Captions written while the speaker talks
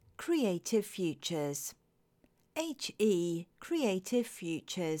Creative Futures. HE Creative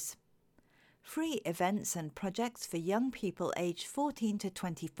Futures. Free events and projects for young people aged 14 to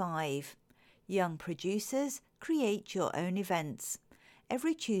 25. Young producers, create your own events.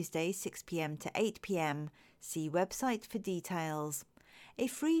 Every Tuesday 6 p.m. to 8 p.m. See website for details. A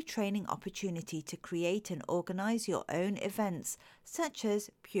free training opportunity to create and organise your own events such as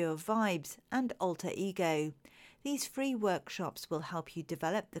Pure Vibes and Alter Ego. These free workshops will help you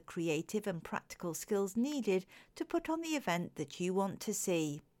develop the creative and practical skills needed to put on the event that you want to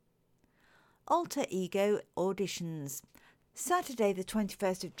see. Alter Ego auditions. Saturday the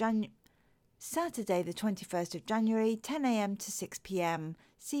 21st of January, 10 a.m. to 6 p.m.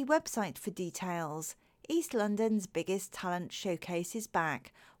 See website for details. East London's biggest talent showcase is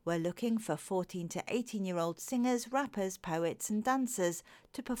back. We're looking for 14 to 18-year-old singers, rappers, poets and dancers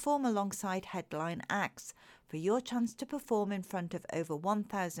to perform alongside headline acts. For your chance to perform in front of over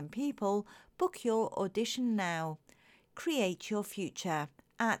 1,000 people, book your audition now. Create your future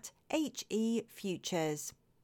at HE Futures.